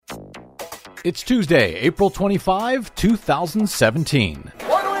It's Tuesday, April 25, 2017.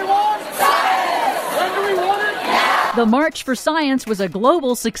 What do we want? Science! When do we want it? Now! The March for Science was a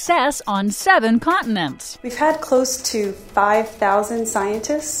global success on 7 continents. We've had close to 5,000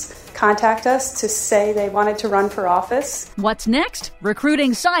 scientists contact us to say they wanted to run for office. What's next?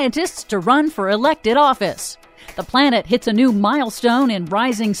 Recruiting scientists to run for elected office. The planet hits a new milestone in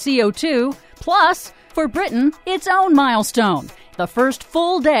rising CO2, plus, for Britain, its own milestone. The first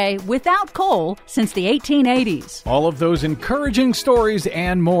full day without coal since the 1880s. All of those encouraging stories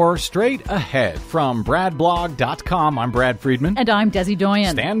and more straight ahead. From BradBlog.com, I'm Brad Friedman. And I'm Desi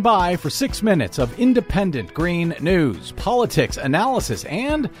Doyen. Stand by for 6 minutes of independent green news, politics, analysis,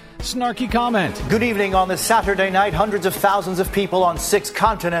 and snarky comment. Good evening. On this Saturday night, hundreds of thousands of people on 6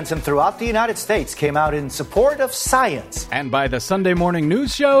 continents and throughout the United States came out in support of science. And by the Sunday morning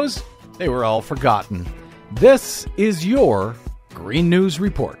news shows, they were all forgotten. This is your Green News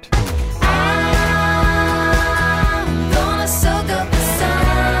Report.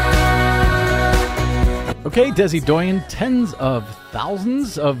 Okay, Desi Doyen, tens of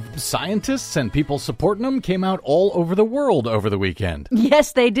thousands of scientists and people supporting them came out all over the world over the weekend.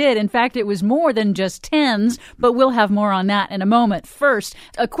 Yes, they did. In fact, it was more than just tens, but we'll have more on that in a moment. First,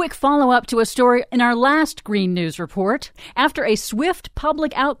 a quick follow-up to a story in our last Green News Report. After a swift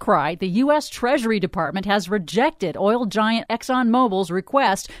public outcry, the U.S. Treasury Department has rejected oil giant ExxonMobil's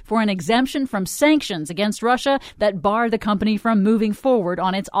request for an exemption from sanctions against Russia that bar the company from moving forward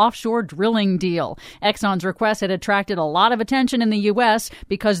on its offshore drilling deal. Exxon's request had attracted a lot of attention in the U.S.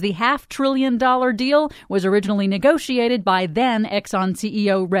 because the $500 billion deal was originally negotiated by then Exxon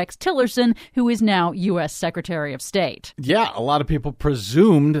CEO Rex Tillerson, who is now U.S. Secretary of State. Yeah, a lot of people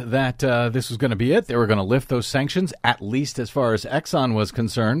presumed that this was going to be it. They were going to lift those sanctions, at least as far as Exxon was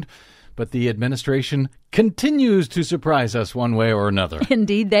concerned. But the administration continues to surprise us one way or another.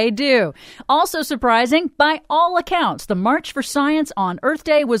 Indeed they do. Also surprising, by all accounts, the March for Science on Earth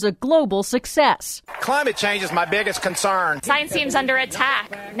Day was a global success. Climate change is my biggest concern. Science seems under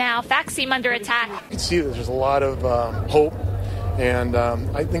attack. Now facts seem under attack. You can see that there's a lot of hope, and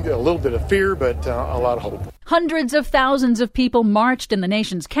I think a little bit of fear, but a lot of hope. Hundreds of thousands of people marched in the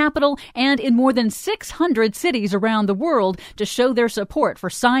nation's capital and in more than 600 cities around the world to show their support for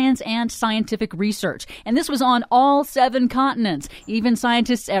science and scientific research. And this was on all 7 continents. Even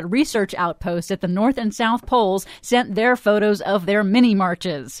scientists at research outposts at the North and South Poles sent their photos of their mini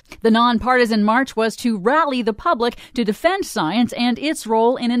marches. The nonpartisan march was to rally the public to defend science and its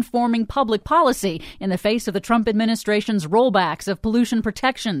role in informing public policy in the face of the Trump administration's rollbacks of pollution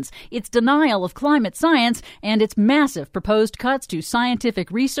protections, its denial of climate science, and its massive proposed cuts to scientific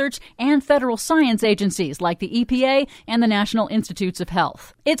research and federal science agencies like the EPA and the National Institutes of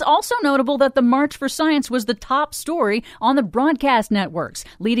Health. It's also notable that the March for Science was the top story on the broadcast networks,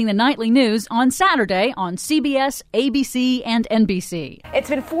 leading the nightly news on Saturday on CBS, ABC, and NBC. It's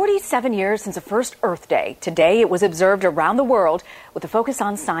been 47 years since the first Earth Day. Today, it was observed around the world with a focus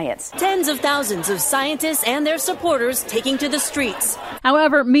on science. Tens of thousands of scientists and their supporters taking to the streets.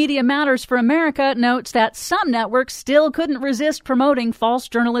 However, Media Matters for America notes that some networks still couldn't resist promoting false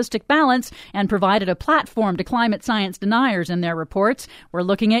journalistic balance and provided a platform to climate science deniers in their reports. We're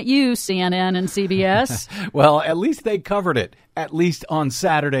looking at you, CNN and CBS. Well, at least they covered it. At least on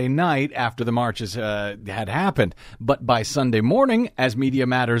Saturday night after the marches had happened. But by Sunday morning, as Media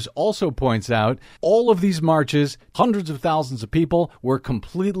Matters also points out, all of these marches, hundreds of thousands of people, were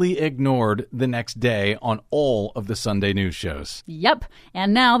completely ignored the next day on all of the Sunday news shows. Yep.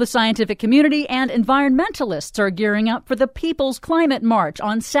 And now the scientific community and environmentalists are gearing up for the People's Climate March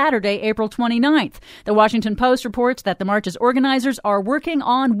on Saturday, April 29th. The Washington Post reports that the march's organizers are working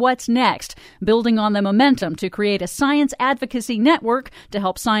on what's next, building on the momentum to create a science advocacy network to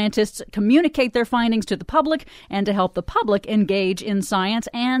help scientists communicate their findings to the public and to help the public engage in science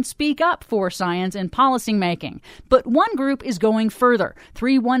and speak up for science in policy making. But one group is going further.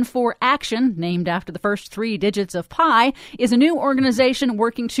 314 Action, named after the first 3 digits of pi, is a new organization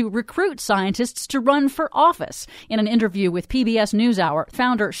working to recruit scientists to run for office. In an interview with PBS NewsHour,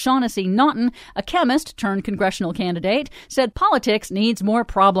 founder Shaughnessy Naughton, a chemist turned congressional candidate, said politics needs more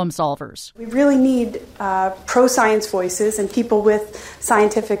problem solvers. We really need pro-science voices and people with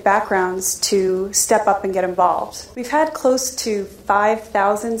scientific backgrounds to step up and get involved. We've had close to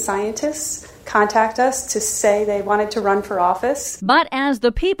 5,000 scientists contact us to say they wanted to run for office. But as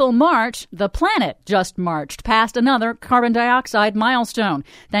the people march, the planet just marched past another carbon dioxide milestone.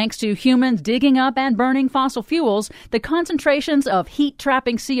 Thanks to humans digging up and burning fossil fuels, the concentrations of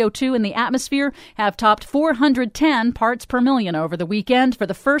heat-trapping CO2 in the atmosphere have topped 410 parts per million over the weekend for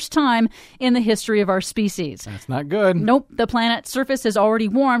the first time in the history of our species. That's not good. Nope. The planet's surface has already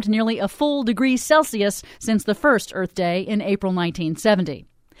warmed nearly a full degree Celsius since the first Earth Day in April 1970.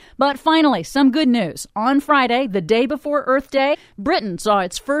 But finally, some good news. On Friday, the day before Earth Day, Britain saw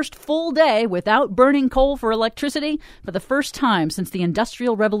its first full day without burning coal for electricity for the first time since the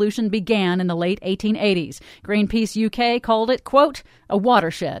Industrial Revolution began in the late 1880s. Greenpeace UK called it, quote, a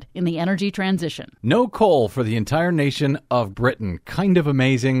watershed in the energy transition. No coal for the entire nation of Britain. Kind of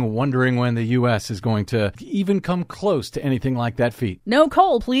amazing, wondering when the U.S. is going to even come close to anything like that feat. No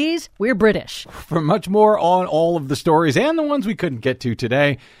coal, please. We're British. For much more on all of the stories and the ones we couldn't get to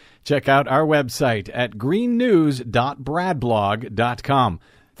today, check out our website at greennews.bradblog.com.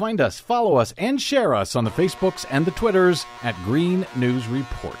 Find us, follow us, and share us on the Facebooks and the Twitters at Green News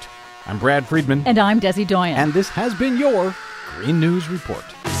Report. I'm Brad Friedman. And I'm Desi Doyen. And this has been your Green News Report.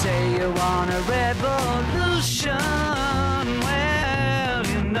 Say you want a revolution, well,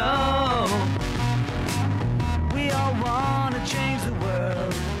 you know, we all want to change the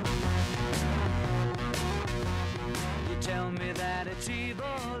world. You tell me that it's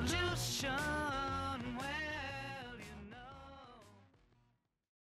evolution.